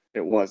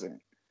 It wasn't.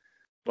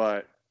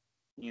 But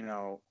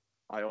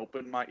I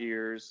opened my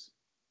ears.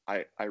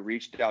 I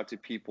reached out to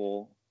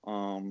people,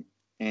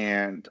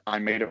 and I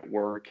made it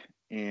work.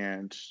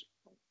 And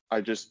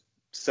I just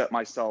set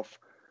myself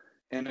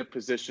in a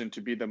position to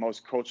be the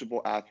most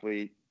coachable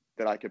athlete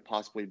that I could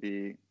possibly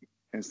be,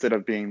 instead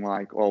of being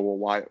like, oh,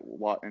 well,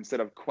 why, instead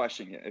of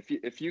questioning it.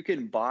 If you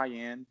can buy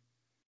in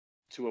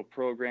to a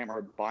program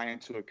or buy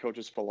into a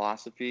coach's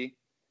philosophy,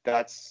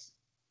 that's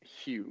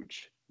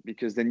huge,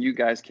 because then you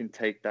guys can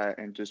take that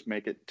and just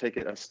take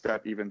it a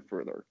step even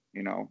further,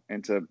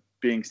 into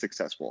being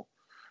successful.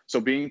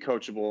 So being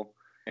coachable,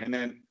 and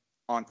then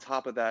on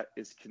top of that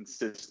is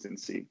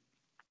consistency.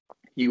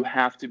 You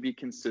have to be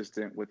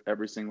consistent with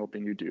every single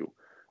thing you do,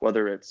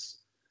 whether it's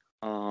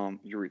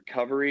your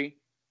recovery,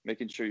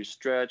 making sure you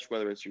stretch,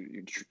 whether it's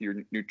your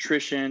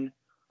nutrition,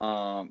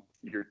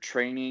 your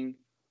training,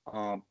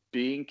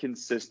 being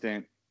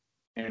consistent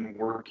and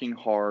working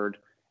hard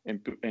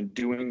and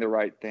doing the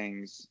right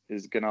things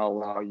is going to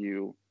allow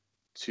you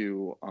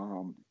to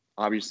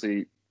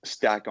obviously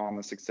stack on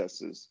the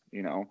successes.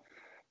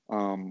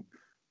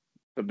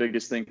 The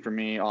biggest thing for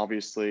me,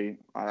 obviously,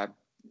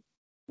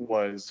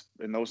 was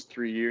in those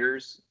 3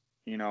 years,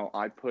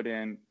 I put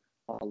in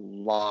a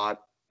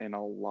lot and a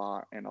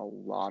lot and a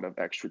lot of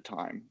extra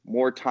time,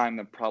 more time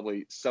than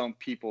probably some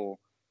people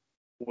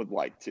would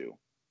like to.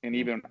 And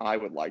even I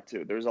would like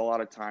to. There's a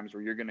lot of times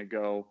where you're going to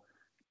go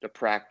to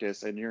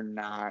practice and you're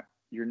not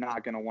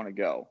going to want to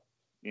go,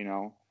 you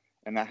know,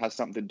 and that has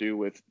something to do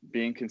with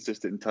being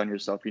consistent and telling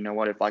yourself, you know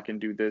what, if I can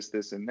do this,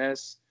 this, and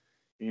this,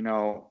 you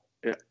know,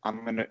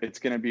 it's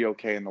going to be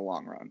okay in the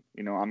long run.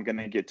 You know, I'm going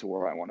to get to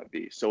where I want to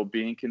be. So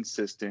being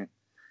consistent.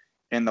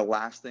 And the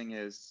last thing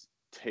is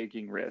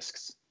taking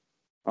risks,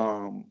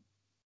 and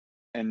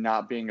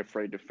not being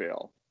afraid to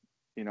fail.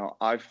 You know,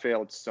 I've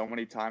failed so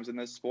many times in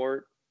this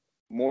sport,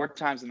 more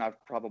times than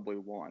I've probably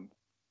won.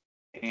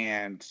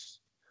 And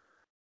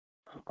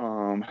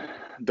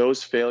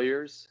those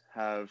failures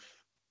have,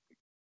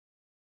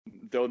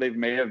 though they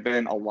may have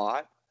been a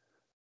lot,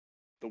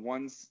 the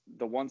ones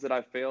that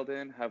I failed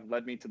in have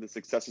led me to the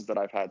successes that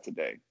I've had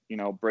today. You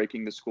know,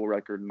 breaking the school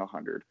record in the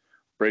 100,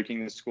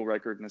 breaking the school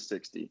record in the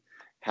 60,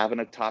 having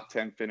a top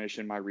 10 finish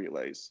in my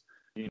relays.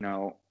 You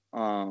know,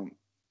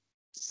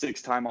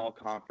 6-time all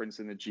conference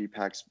in the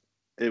GPACs.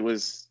 It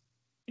was,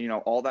 you know,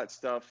 all that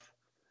stuff,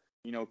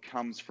 you know,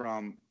 comes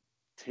from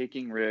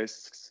taking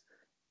risks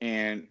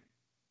and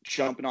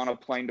jumping on a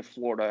plane to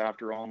Florida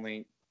after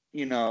only,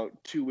 you know,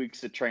 2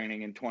 weeks of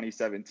training in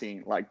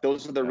 2017. Like,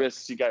 those are the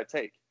risks you got to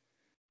take,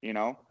 you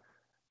know,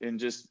 and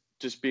just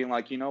being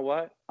like, you know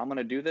what, I'm going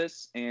to do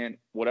this, and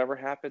whatever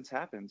happens,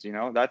 happens. You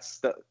know, that's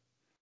the,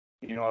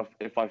 you know,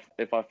 if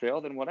I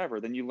fail, then whatever,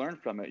 then you learn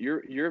from it.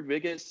 Your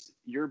biggest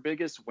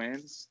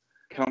wins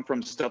come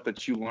from stuff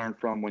that you learn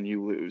from when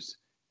you lose,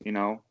 you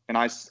know? And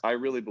I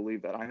really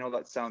believe that. I know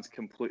that sounds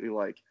completely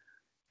like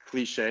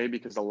cliche,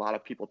 because a lot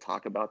of people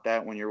talk about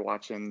that when you're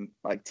watching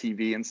like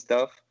TV and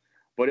stuff,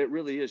 but it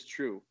really is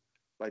true.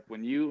 Like,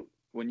 when you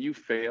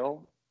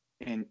fail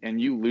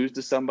and you lose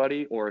to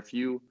somebody, or if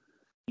you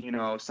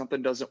know,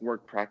 something doesn't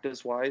work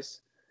practice wise,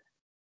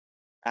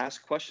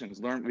 ask questions,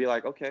 learn, be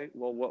like, okay,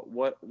 well,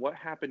 what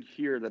happened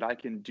here that I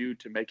can do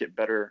to make it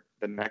better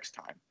the next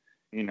time?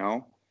 You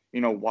know,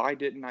 why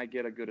didn't I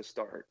get a good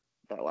start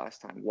that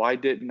last time? Why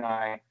couldn't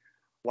I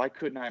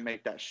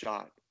make that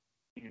shot?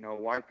 You know,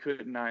 why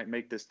couldn't I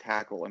make this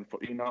tackle? And,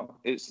 you know,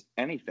 it's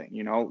anything,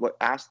 you know,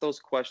 ask those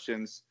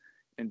questions,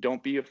 and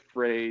don't be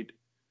afraid,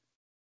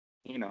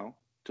 you know,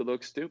 to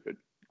look stupid,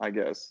 I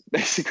guess,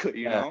 basically,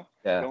 you know.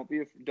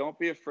 Don't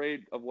be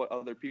afraid of what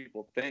other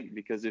people think,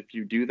 because if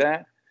you do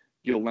that,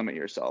 you'll limit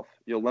yourself.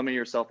 You'll limit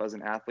yourself as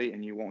an athlete,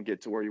 and you won't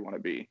get to where you want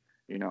to be,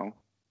 you know.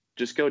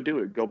 Just go do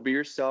it. Go be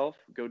yourself.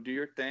 Go do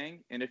your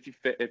thing. And if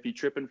you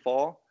trip and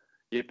fall,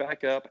 get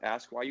back up,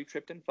 ask why you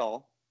tripped and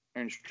fell,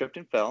 and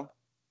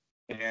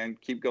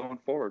keep going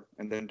forward,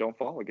 and then don't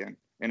fall again.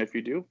 And if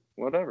you do,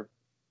 whatever,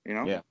 you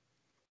know. Yeah,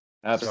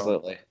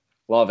 absolutely.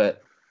 Love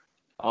it.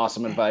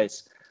 Awesome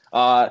advice.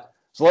 So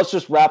let's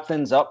just wrap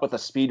things up with a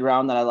speed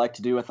round that I like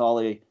to do with all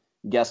the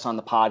guests on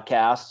the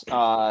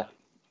podcast.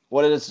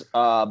 What is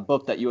a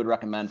book that you would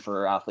recommend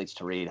for athletes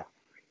to read?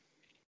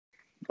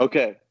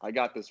 Okay, I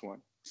got this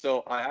one.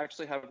 So I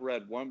actually have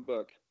read one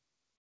book,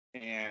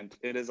 and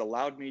it has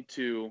allowed me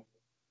to,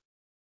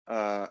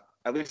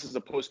 at least as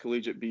a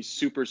post-collegiate, be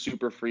super,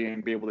 super free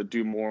and be able to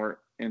do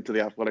more into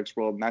the athletics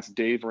world. And that's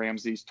Dave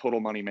Ramsey's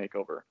Total Money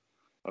Makeover.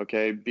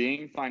 Okay,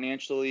 being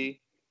financially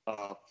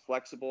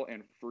flexible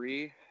and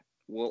free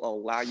will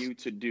allow you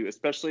to do,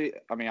 especially,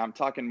 I mean, I'm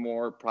talking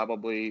more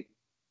probably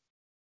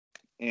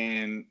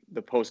in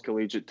the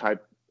post-collegiate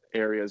type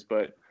areas,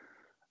 but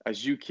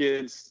as you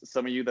kids,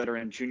 some of you that are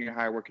in junior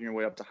high, working your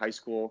way up to high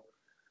school,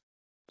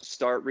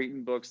 start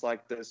reading books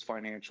like this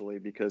financially,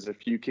 because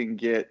if you can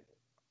get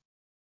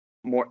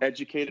more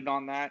educated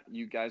on that,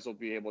 you guys will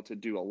be able to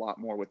do a lot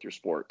more with your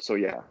sport. So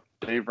yeah,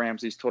 Dave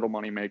Ramsey's Total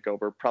Money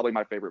Makeover, probably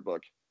my favorite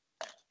book.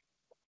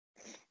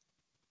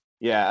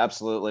 Yeah,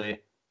 absolutely.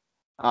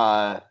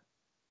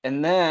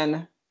 And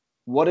then,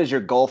 what is your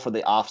goal for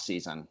the off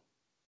season?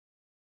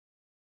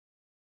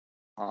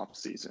 Off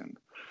season.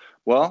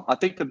 Well, I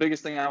think the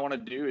biggest thing I want to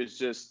do is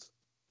just,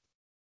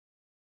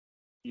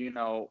 you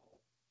know,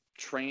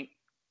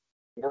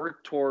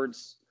 work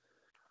towards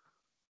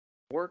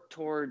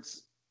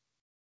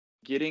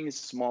getting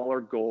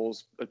smaller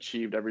goals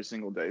achieved every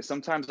single day.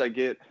 Sometimes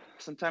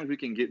we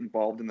can get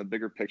involved in the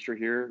bigger picture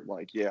here.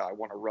 Like, yeah, I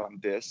want to run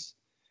this,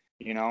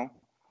 you know,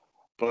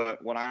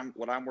 but what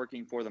I'm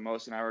working for the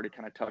most, and I already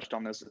kind of touched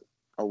on this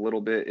a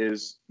little bit,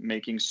 is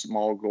making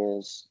small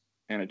goals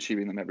and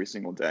achieving them every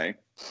single day.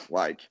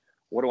 Like,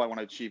 what do I want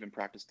to achieve in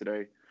practice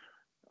today?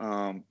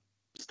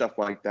 Stuff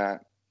like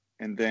that.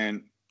 And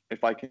then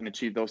if I can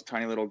achieve those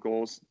tiny little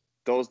goals,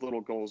 those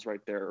little goals right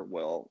there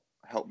will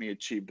help me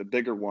achieve the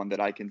bigger one that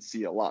I can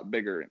see a lot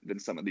bigger than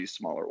some of these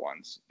smaller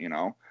ones, you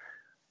know.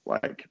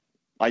 Like,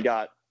 I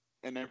got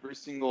in every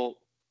single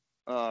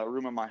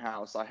room in my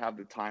house, I have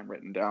the time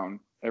written down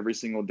every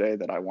single day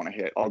that I want to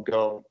hit. I'll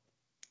go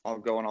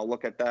and I'll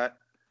look at that,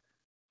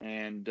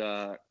 and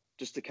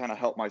just to kind of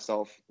help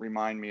myself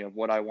remind me of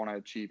what I want to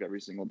achieve every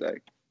single day,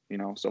 you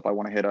know. So if I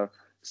want to hit a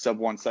sub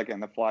 1 second in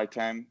the fly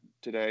 10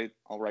 today,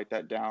 I'll write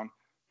that down,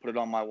 put it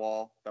on my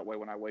wall. That way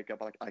when I wake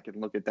up, I can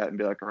look at that and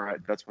be like, all right,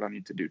 that's what I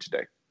need to do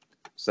today.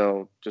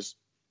 So just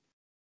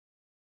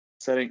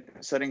setting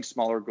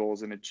smaller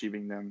goals and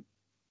achieving them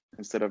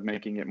instead of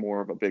making it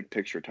more of a big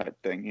picture type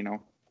thing,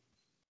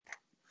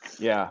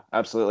 Yeah,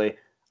 absolutely.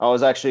 I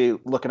was actually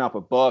looking up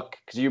a book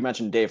because you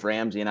mentioned Dave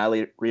Ramsey, and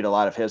I read a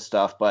lot of his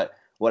stuff. But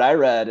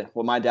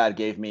what my dad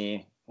gave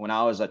me when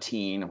I was a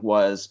teen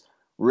was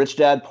Rich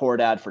Dad, Poor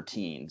Dad for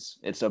Teens.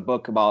 It's a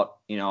book about,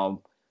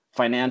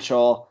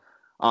 financial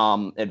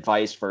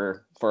advice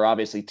for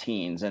obviously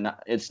teens. And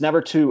it's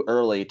never too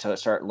early to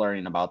start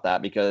learning about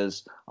that,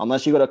 because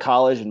unless you go to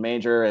college and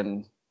major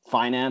in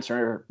finance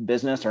or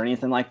business or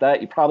anything like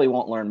that, you probably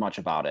won't learn much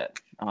about it.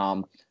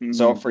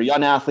 So for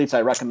young athletes,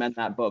 I recommend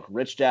that book,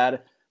 Rich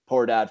Dad,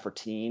 Poor Dad for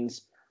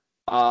Teens.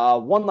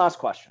 One last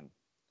question.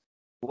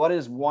 What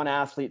is one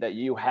athlete that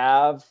you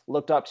have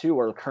looked up to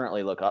or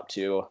currently look up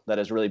to that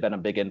has really been a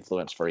big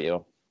influence for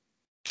you?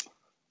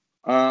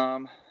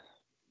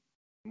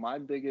 My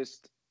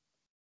biggest,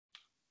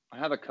 I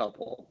have a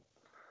couple.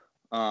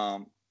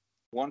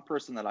 One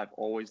person that I've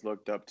always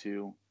looked up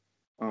to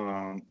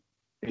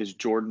is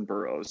Jordan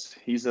Burroughs.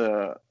 He's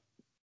a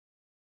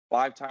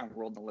 5-time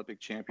world and Olympic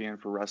champion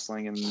for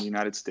wrestling in the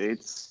United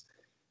States.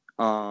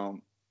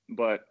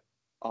 But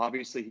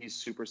obviously he's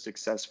super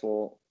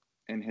successful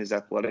in his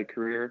athletic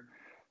career,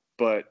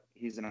 but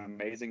he's an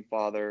amazing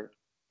father,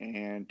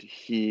 and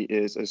he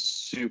is a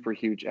super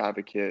huge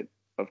advocate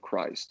of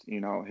Christ.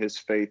 His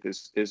faith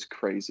is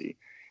crazy.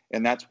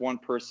 And that's one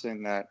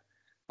person that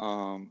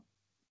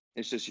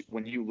it's just,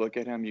 when you look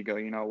at him, you go,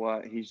 you know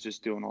what, he's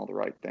just doing all the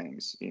right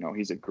things.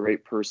 He's a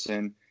great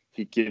person.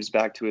 He gives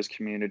back to his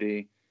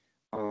community.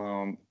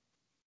 And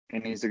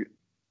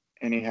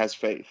he has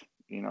faith.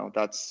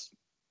 That's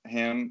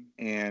him.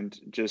 And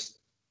just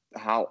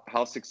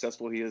how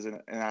successful he is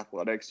in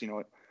athletics.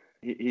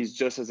 He's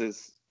just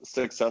as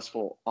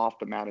successful off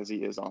the mat as he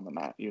is on the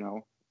mat.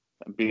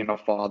 Being a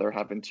father,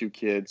 having 2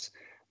 kids,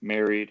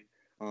 married,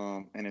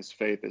 and his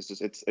faith is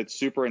just, it's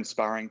super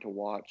inspiring to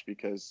watch,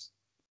 because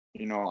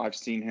I've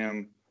seen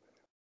him.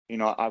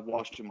 I've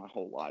watched him my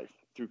whole life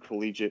through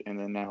collegiate, and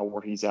then now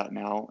where he's at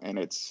now, and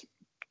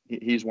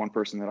he's one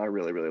person that I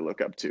really, really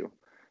look up to.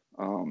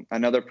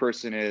 Another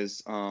person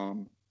is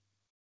LeBron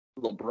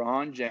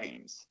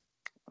James.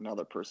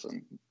 Another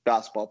person,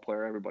 basketball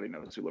player. Everybody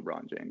knows who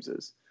LeBron James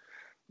is.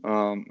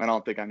 I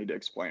don't think I need to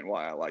explain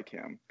why I like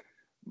him,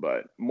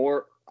 but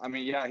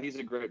he's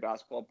a great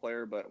basketball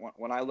player. But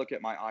when I look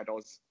at my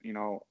idols,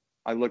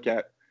 I look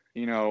at,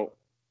 who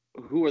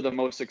are the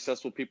most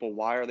successful people?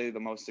 Why are they the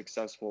most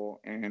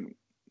successful? And,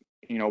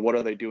 what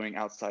are they doing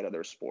outside of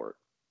their sport?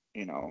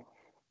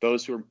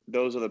 Those are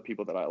the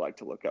people that I like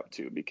to look up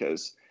to,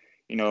 because,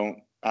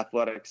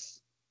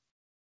 athletics,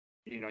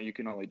 you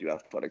can only do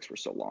athletics for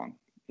so long.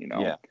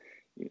 Yeah.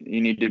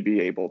 You need to be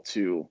able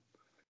to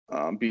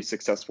be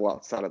successful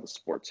outside of the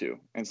sport too.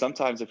 And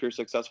sometimes if you're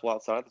successful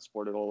outside of the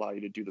sport, it'll allow you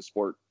to do the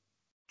sport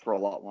for a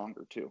lot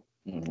longer too.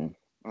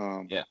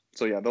 Mm-hmm.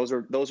 So yeah, those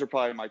are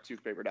probably my 2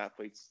 favorite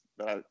athletes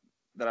that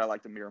I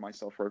like to mirror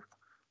myself for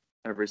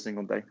every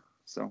single day.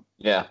 So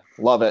yeah,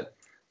 love it.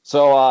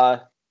 So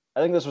I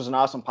think this was an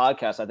awesome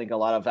podcast. I think a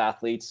lot of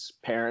athletes,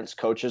 parents,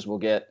 coaches will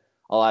get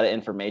a lot of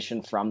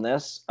information from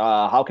this.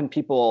 How can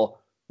people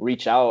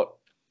reach out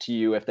to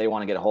you if they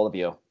want to get a hold of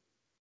you?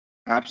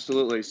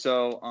 Absolutely.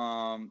 So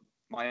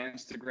my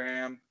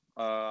Instagram,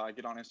 I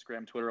get on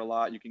Instagram, Twitter a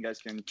lot. You guys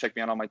can check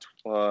me out on my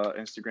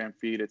Instagram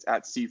feed. It's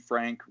at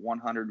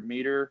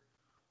cfrank100meter.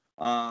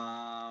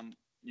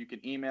 You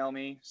can email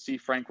me,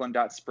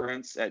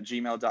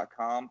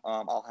 cfranklin.sprints@gmail.com.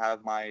 I'll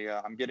have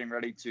I'm getting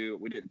ready to,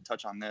 we didn't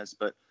touch on this,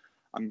 but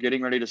I'm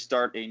getting ready to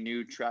start a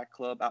new track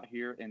club out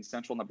here in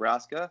central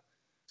Nebraska.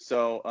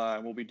 So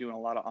we'll be doing a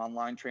lot of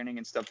online training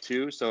and stuff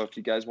too. So if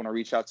you guys want to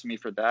reach out to me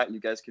for that,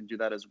 you guys can do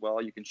that as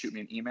well. You can shoot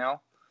me an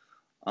email.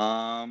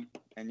 And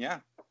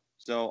yeah,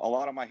 so a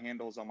lot of my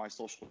handles on my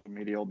social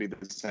media will be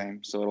the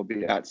same. So it'll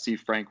be at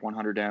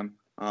cfrank100m.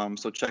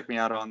 So check me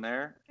out on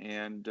there.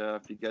 And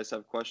if you guys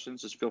have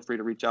questions, just feel free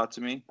to reach out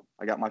to me.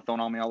 I got my phone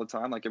on me all the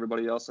time, like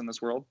everybody else in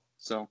this world.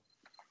 So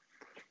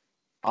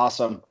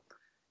awesome.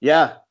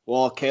 Yeah.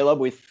 Well, Caleb,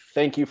 we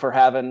thank you for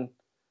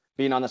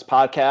being on this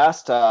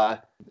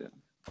podcast.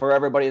 For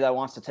everybody that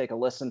wants to take a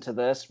listen to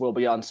this, we'll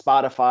be on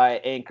Spotify,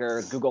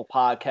 Anchor, Google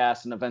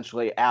Podcasts, and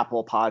eventually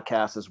Apple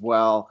Podcasts as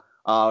well.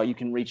 You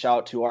can reach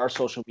out to our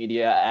social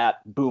media at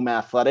Boom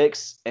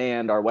Athletics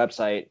and our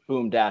website,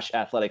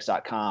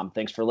 boom-athletics.com.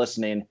 Thanks for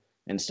listening,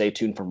 and stay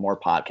tuned for more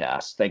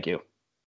podcasts. Thank you.